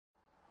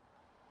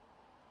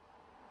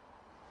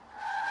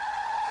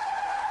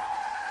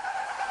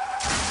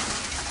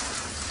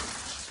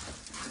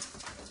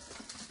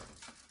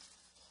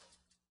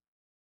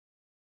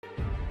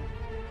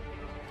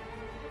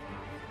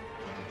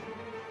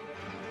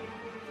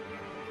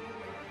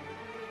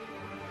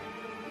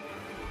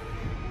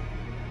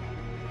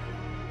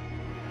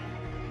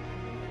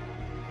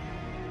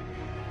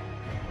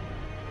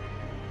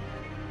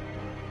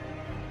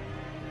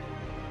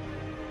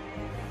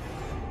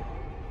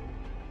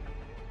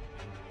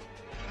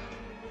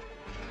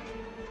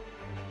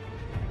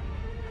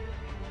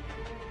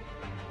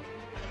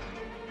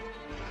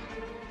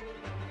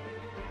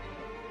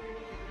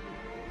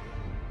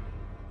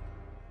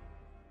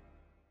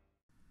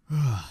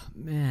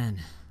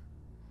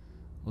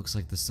Looks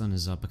like the sun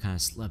is up. I kind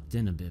of slept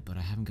in a bit, but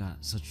I haven't got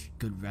such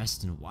good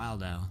rest in a while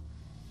now.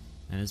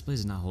 And this place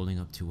is not holding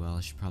up too well.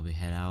 I should probably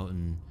head out.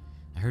 And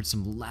I heard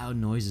some loud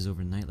noises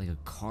overnight, like a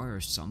car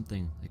or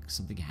something. Like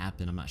something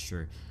happened, I'm not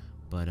sure.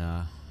 But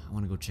I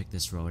want to go check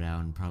this road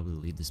out and probably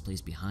leave this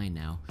place behind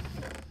now.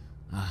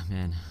 Ah,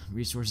 man,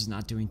 resources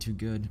not doing too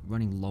good.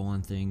 Running low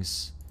on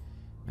things.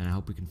 Man, I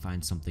hope we can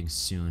find something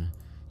soon.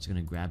 Just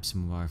gonna grab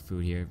some of our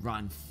food here.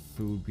 Rotten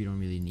food, we don't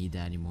really need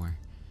that anymore.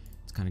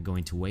 It's kind of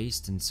going to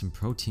waste. And some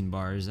protein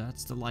bars,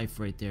 that's the life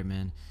right there,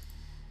 man.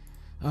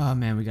 Oh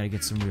man, we gotta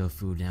get some real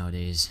food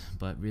nowadays.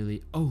 But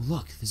really, oh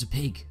look, there's a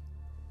pig.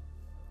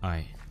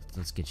 Alright,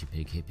 let's get you,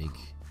 pig. Hey, pig.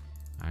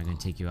 Alright, I'm gonna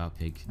take you out,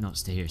 pig. No,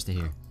 stay here, stay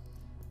here.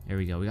 There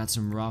we go, we got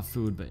some raw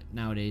food, but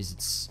nowadays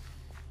it's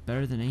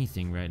better than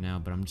anything right now.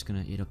 But I'm just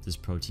gonna eat up this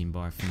protein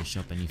bar, finish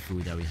up any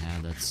food that we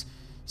have that's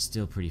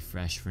still pretty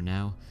fresh for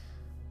now.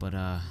 But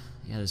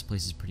yeah, this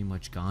place is pretty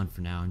much gone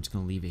for now. I'm just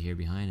gonna leave it here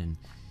behind, and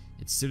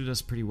it suited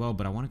us pretty well.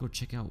 But I want to go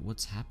check out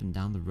what's happened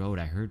down the road.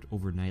 I heard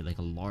overnight like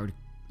a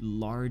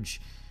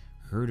large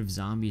herd of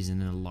zombies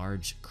and then a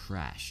large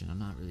crash, and I'm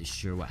not really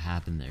sure what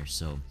happened there.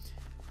 So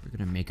we're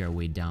gonna make our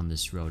way down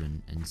this road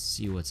and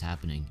see what's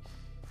happening.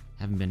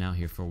 Haven't been out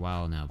here for a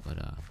while now, but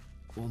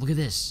oh, look at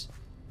this.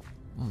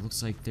 Oh, it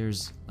looks like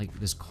there's like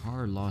this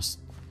car lost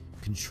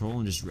control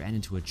and just ran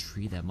into a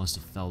tree that must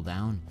have fell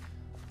down.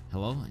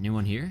 Hello,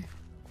 anyone here?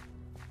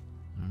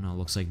 I don't know,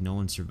 looks like no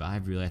one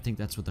survived really. I think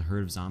that's what the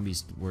herd of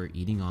zombies were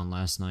eating on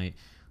last night.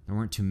 There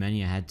weren't too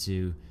many. I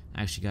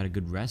actually got a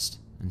good rest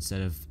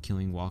instead of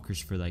killing walkers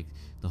for like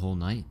the whole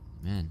night.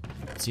 Man,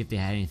 let's see if they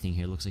had anything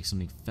here. Looks like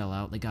something fell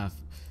out. They got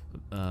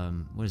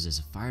what is this,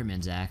 a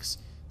fireman's axe,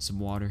 some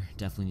water,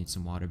 definitely need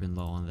some water, been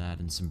low on that,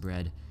 and some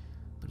bread,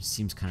 but it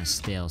seems kind of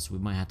stale, so we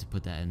might have to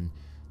put that in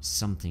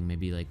something,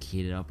 maybe like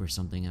heat it up or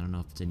something. I don't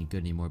know if it's any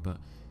good anymore. But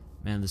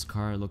man, this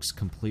car looks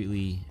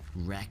completely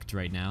wrecked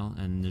right now,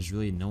 and there's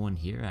really no one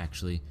here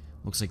actually.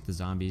 Looks like the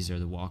zombies or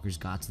the walkers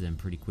got to them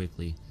pretty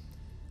quickly.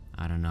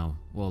 I don't know.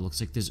 Well, it looks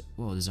like there's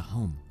a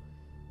home.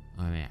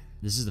 Oh man,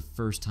 this is the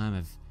first time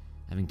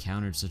I've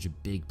encountered such a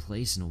big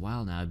place in a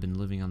while now. I've been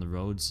living on the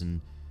roads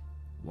and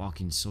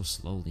walking so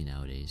slowly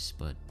nowadays,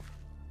 but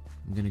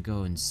I'm gonna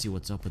go and see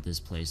what's up with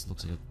this place. It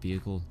looks like a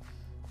vehicle.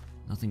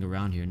 Nothing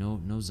around here.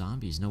 No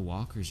zombies, no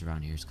walkers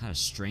around here. It's kind of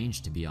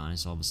strange, to be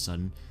honest. All of a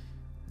sudden,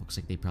 looks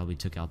like they probably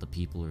took out the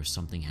people or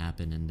something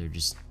happened and they're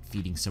just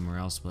feeding somewhere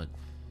else. But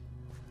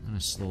I'm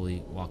gonna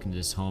slowly walk into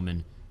this home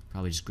and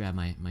probably just grab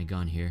my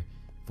gun here,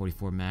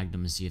 44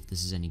 Magnum, and see if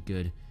this is any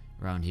good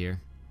around here.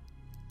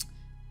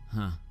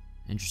 Huh,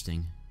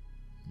 interesting.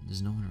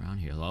 There's no one around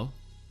here. Hello?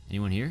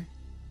 Anyone here?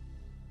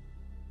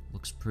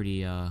 Looks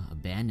pretty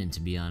abandoned,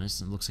 to be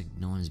honest. It looks like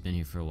no one has been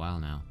here for a while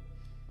now.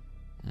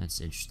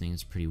 That's interesting.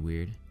 It's pretty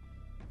weird.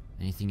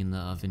 Anything in the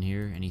oven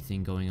here?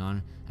 Anything going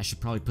on? I should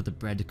probably put the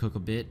bread to cook a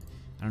bit.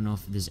 I don't know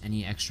if there's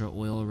any extra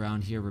oil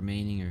around here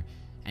remaining or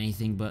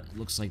anything, but it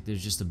looks like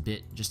there's just a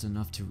bit, just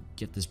enough to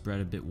get this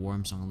bread a bit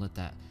warm, so I'm gonna let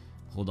that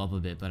hold up a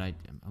bit. But I'm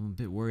a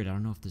bit worried. I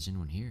don't know if there's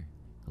anyone here.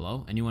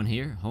 Hello? Anyone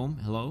here? Home?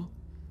 Hello?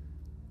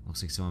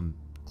 Looks like someone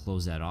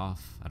closed that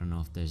off. I don't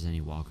know if there's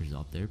any walkers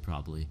up there.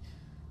 Probably.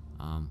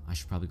 I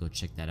should probably go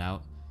check that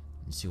out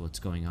and see what's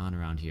going on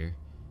around here.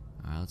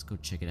 Alright, let's go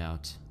check it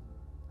out.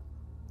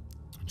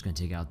 I'm just gonna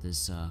take out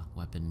this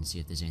weapon and see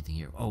if there's anything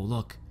here. Oh,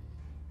 look!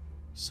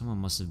 Someone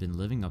must have been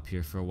living up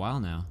here for a while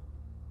now.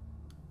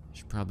 I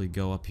should probably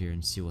go up here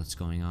and see what's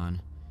going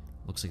on.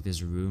 Looks like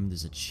there's a room,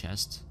 there's a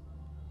chest.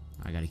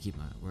 I gotta keep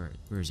my...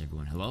 Where is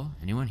everyone? Hello?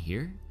 Anyone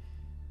here?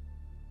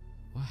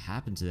 What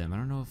happened to them? I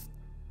don't know if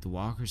the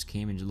walkers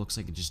came and it looks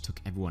like it just took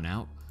everyone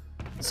out.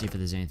 Let's see if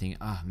there's anything.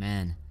 Ah,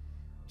 man.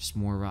 Just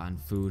more rotten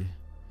food.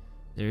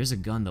 There is a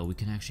gun though. We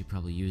can actually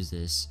probably use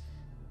this.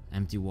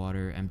 Empty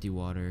water,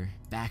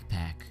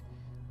 backpack.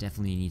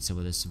 Definitely need some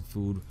of this. Some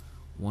food,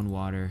 one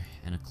water,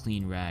 and a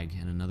clean rag,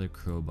 and another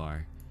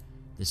crowbar.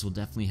 This will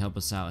definitely help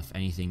us out if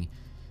anything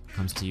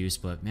comes to use.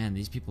 But man,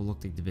 these people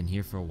look like they've been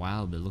here for a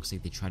while, but it looks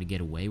like they try to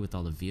get away with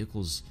all the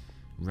vehicles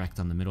wrecked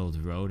on the middle of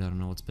the road. I don't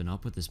know what's been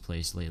up with this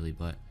place lately,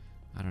 but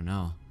I don't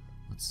know.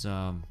 Let's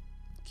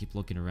keep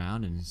looking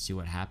around and see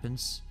what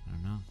happens. I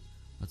don't know.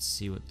 Let's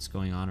see what's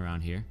going on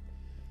around here.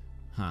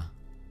 Huh.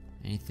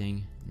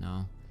 Anything?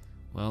 No.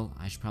 Well,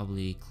 I should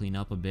probably clean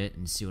up a bit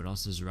and see what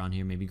else is around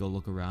here. Maybe go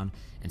look around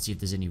and see if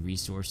there's any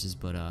resources.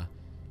 But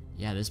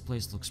yeah, this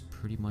place looks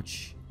pretty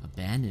much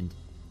abandoned.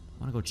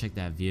 I want to go check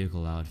that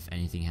vehicle out if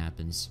anything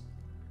happens.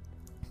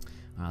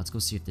 Alright, let's go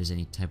see if there's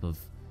any type of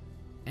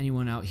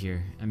anyone out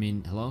here. I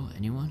mean, hello?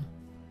 Anyone?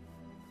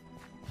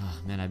 Oh,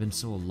 man, I've been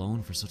so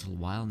alone for such a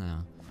while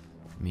now.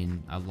 I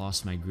mean, I've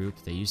lost my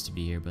group. They used to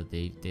be here, but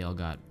they all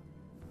got...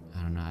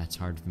 I don't know, it's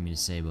hard for me to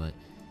say, but...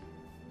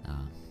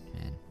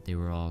 man, they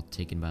were all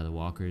taken by the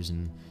walkers,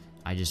 and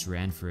I just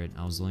ran for it.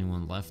 I was the only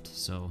one left,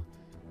 so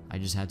I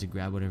just had to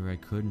grab whatever I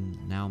could,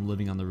 and now I'm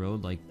living on the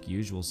road like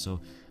usual. So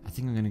I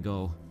think I'm gonna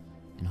go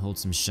and hold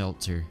some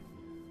shelter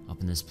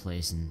up in this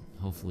place, and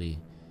hopefully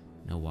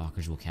no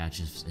walkers will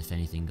catch us if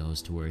anything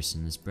goes to worse.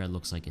 And this bread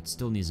looks like it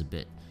still needs a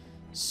bit,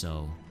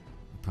 so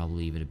probably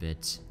leave it a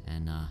bit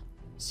and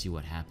see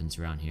what happens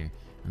around here.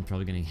 I'm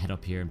probably gonna head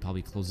up here and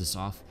probably close this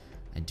off.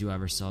 I do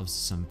have ourselves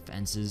some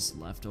fences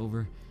left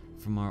over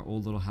from our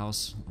old little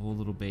house, old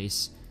little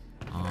base.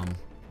 I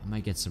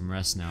might get some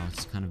rest now.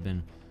 It's kind of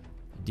been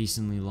a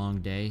decently long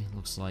day.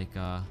 Looks like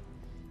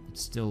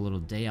it's still a little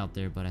day out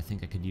there, but I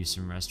think I could use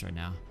some rest right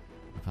now.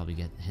 I'll probably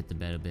hit the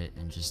bed a bit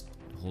and just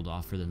hold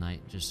off for the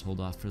night. Just hold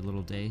off for a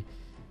little day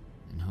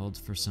and hold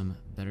for some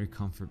better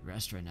comfort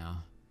rest right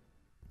now.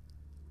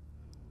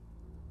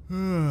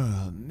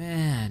 Oh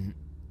man.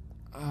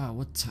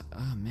 Oh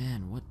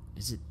man, what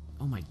is it?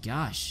 Oh my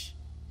gosh.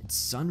 It's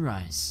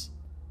sunrise.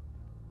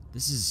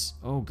 This is,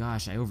 oh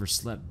gosh, I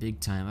overslept big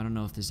time. I don't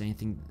know if there's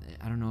anything,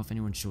 I don't know if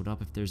anyone showed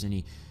up, if there's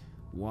any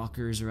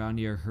walkers around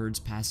here, herds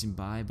passing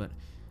by, but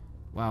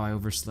wow, I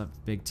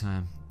overslept big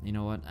time. You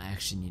know what? I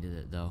actually needed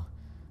it though.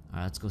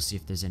 Alright, let's go see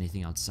if there's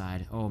anything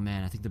outside. Oh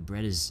man, I think the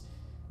bread is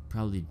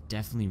probably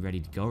definitely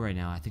ready to go right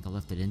now. I think I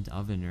left it in the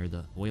oven, or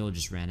the oil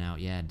just ran out.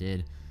 Yeah, it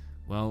did.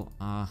 Well,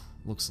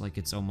 looks like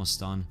it's almost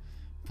done.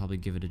 Probably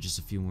give it just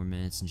a few more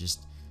minutes and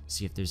just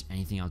see if there's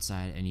anything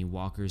outside, any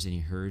walkers, any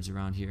herds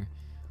around here.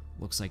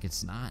 Looks like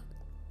it's not.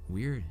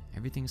 Weird.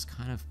 Everything's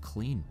kind of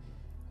clean.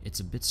 It's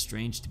a bit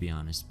strange to be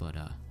honest, but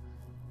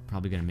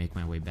probably gonna make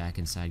my way back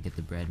inside, get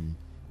the bread, and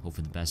hope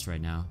for the best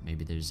right now.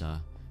 Maybe there's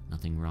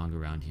nothing wrong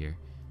around here.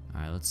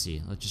 Alright, let's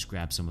see. Let's just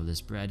grab some of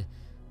this bread.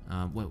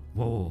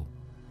 Whoa.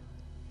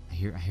 I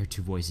hear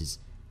two voices.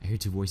 I hear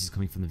two voices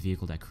coming from the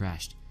vehicle that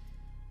crashed.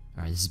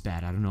 Alright, this is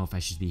bad. I don't know if I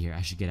should be here.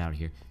 I should get out of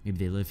here. Maybe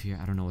they live here.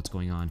 I don't know what's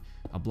going on.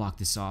 I'll block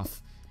this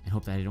off and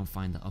hope that I don't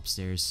find the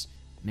upstairs.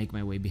 Make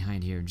my way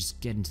behind here and just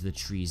get into the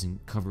trees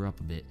and cover up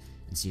a bit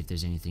and see if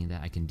there's anything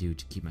that I can do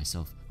to keep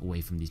myself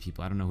away from these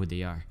people. I don't know who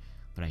they are,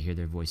 but I hear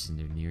their voices and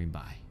they're nearing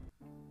by.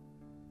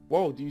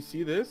 Whoa, do you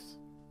see this?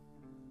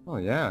 Oh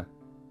yeah.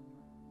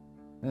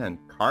 Man,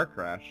 car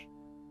crash.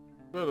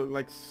 Well, it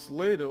like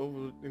slid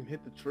over and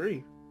hit the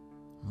tree.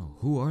 Oh,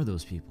 who are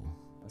those people?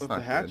 That's Left not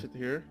the hatchet good.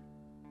 here.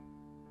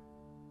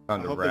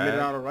 Found I a hope they made it rat.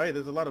 out alright.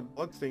 There's a lot of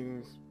blood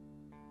stains.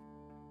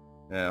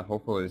 Yeah,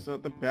 hopefully. So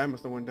the bad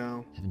must have went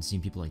down. Haven't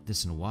seen people like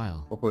this in a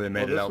while. Hopefully they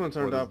made Well, it this out. one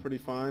turned before out pretty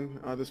fine.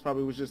 This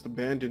probably was just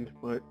abandoned,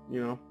 but you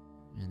know.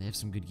 Man, they have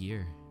some good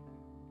gear.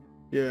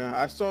 Yeah,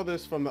 I saw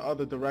this from the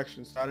other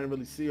direction, so I didn't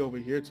really see over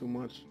here too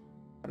much.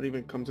 I didn't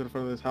even come to the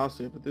front of this house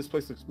yet, but this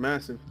place looks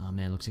massive. Oh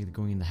man, looks like they're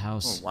going in the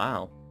house. Oh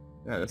wow.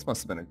 Yeah, this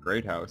must have been a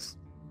great house.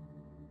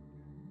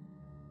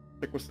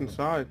 Check what's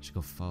inside. Should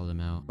go follow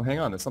them out. Oh, hang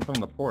on. There's something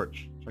on the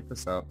porch. Check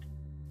this out.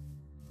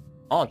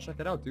 Oh, check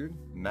it out, dude.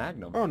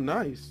 Magnum. Oh,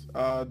 nice.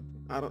 I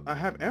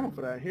have ammo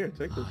for that. Here,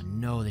 take this. Oh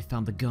no, they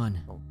found the gun.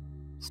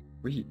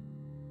 Sweet.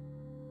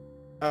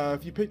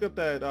 If you picked up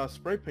that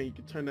spray paint, you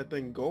could turn that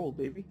thing gold,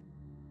 baby.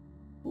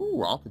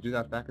 Ooh, I'll have to do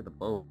that back at the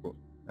boat.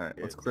 Alright,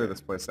 let's clear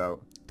this place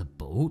out. The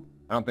boat?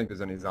 I don't think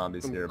there's any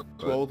zombies Some here, but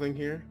clothing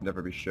here.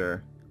 never be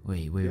sure.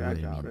 Wait Yeah, I a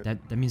doubt minute.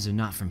 it. That means they're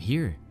not from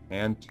here.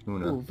 And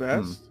tuna. Ooh,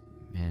 vest.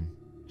 Man,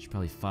 should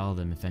probably follow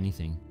them if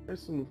anything.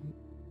 There's some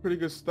pretty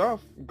good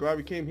stuff. I'm glad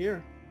we came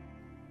here.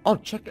 Oh,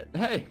 check it.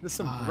 Hey, there's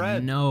some Ah,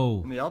 bread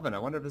no. in the oven. I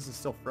wonder if this is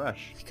still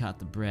fresh. He caught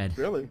the bread.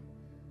 Really?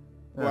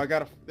 Yeah.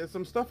 Well, there's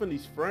some stuff in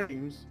these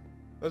frames.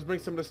 Let's bring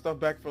some of this stuff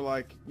back for,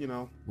 like, you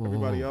know, Whoa,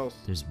 everybody whoa. else.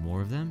 There's more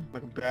of them?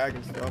 Like a bag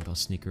and stuff. I'll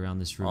sneak around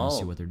this room and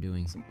see Oh. what they're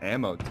doing. Some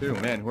ammo too.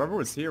 Man, whoever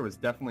was here was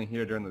definitely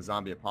here during the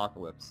zombie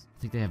apocalypse.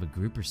 I think they have a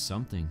group or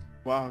something.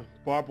 Wow,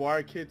 barbed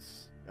wire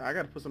kits. I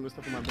gotta put some of this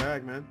stuff in my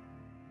bag, man.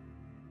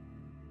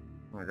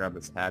 I'm gonna grab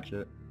this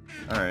hatchet.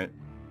 Alright.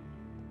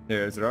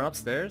 Here, is it on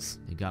upstairs?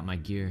 They got my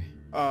gear.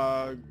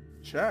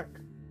 Check.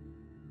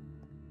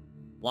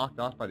 Blocked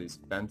off by these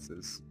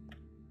fences.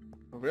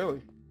 Oh,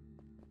 really?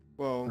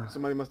 Well,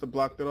 somebody must have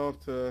blocked it off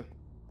to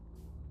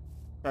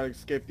try to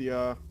escape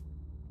the,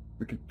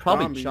 We could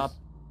probably zombies. chop...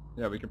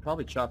 Yeah, we could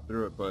probably chop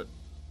through it, but...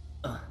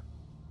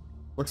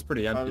 looks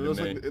pretty empty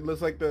to me. it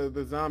looks like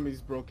the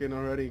zombies broke in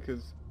already,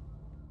 because,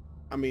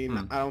 I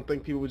mean, I don't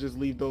think people would just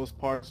leave those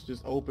parts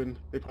just open.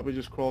 They probably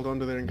just crawled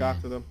under there and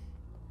got to them.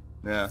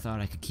 I Yeah. thought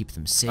I could keep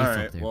them safe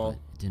Alright, up there, well, but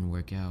it didn't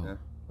work out. Yeah.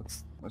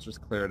 Let's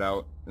just clear it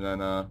out, and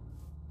then,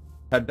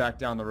 head back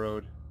down the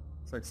road.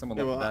 Looks like someone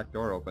Yeah, left well, the back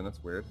door open.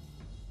 That's weird.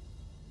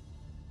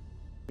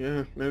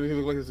 Yeah, maybe it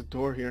looks like there's a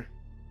door here.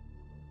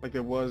 Like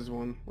there was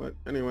one, but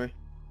anyway.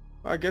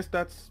 I guess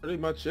that's pretty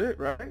much it,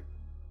 right?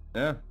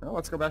 Yeah. Well,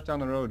 let's go back down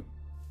the road.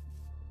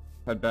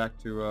 Head back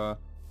to,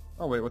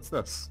 Oh, wait, what's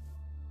this?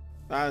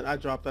 I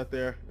dropped that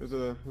there. It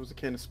was a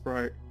can of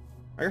Sprite.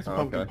 I got some Oh,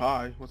 pumpkin okay.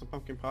 pie. Want some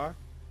pumpkin pie?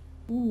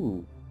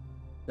 Ooh.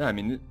 Yeah, I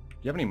mean, do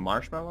you have any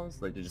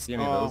marshmallows? Like, did you see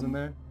any of those in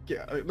there?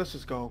 Yeah, let's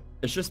just go.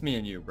 It's just me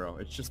and you, bro.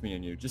 It's just me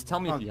and you. Just tell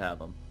me if Oh. you have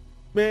them.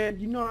 Man,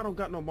 you know I don't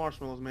got no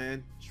marshmallows,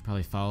 man. Should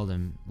probably follow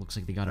them. Looks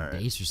like they got a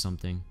Alright. base or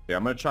something. Yeah,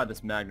 I'm gonna try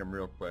this Magnum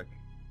real quick.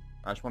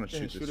 I just want to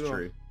Yeah, shoot shoot this it off.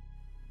 tree.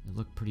 They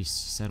look pretty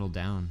settled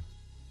down.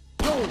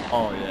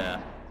 Oh,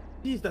 yeah.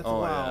 Jeez, that's Oh,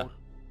 loud. yeah.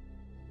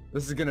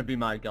 This is gonna be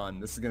my gun.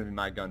 This is gonna be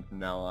my gun from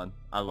now on.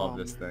 I love Oh,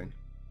 this man. thing.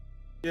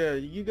 Yeah,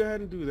 you go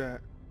ahead and do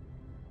that.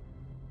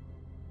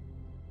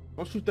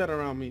 Don't shoot that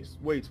around me. It's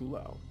way too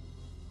loud.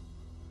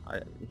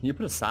 Can you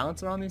put a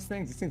silencer on these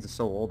things? These things are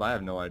so old. I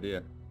have no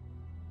idea.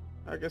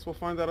 I guess we'll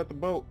find out at the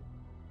boat.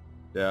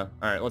 Yeah.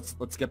 All right.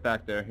 Let's get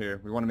back there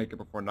here. We want to make it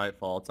before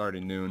nightfall. It's already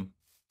noon.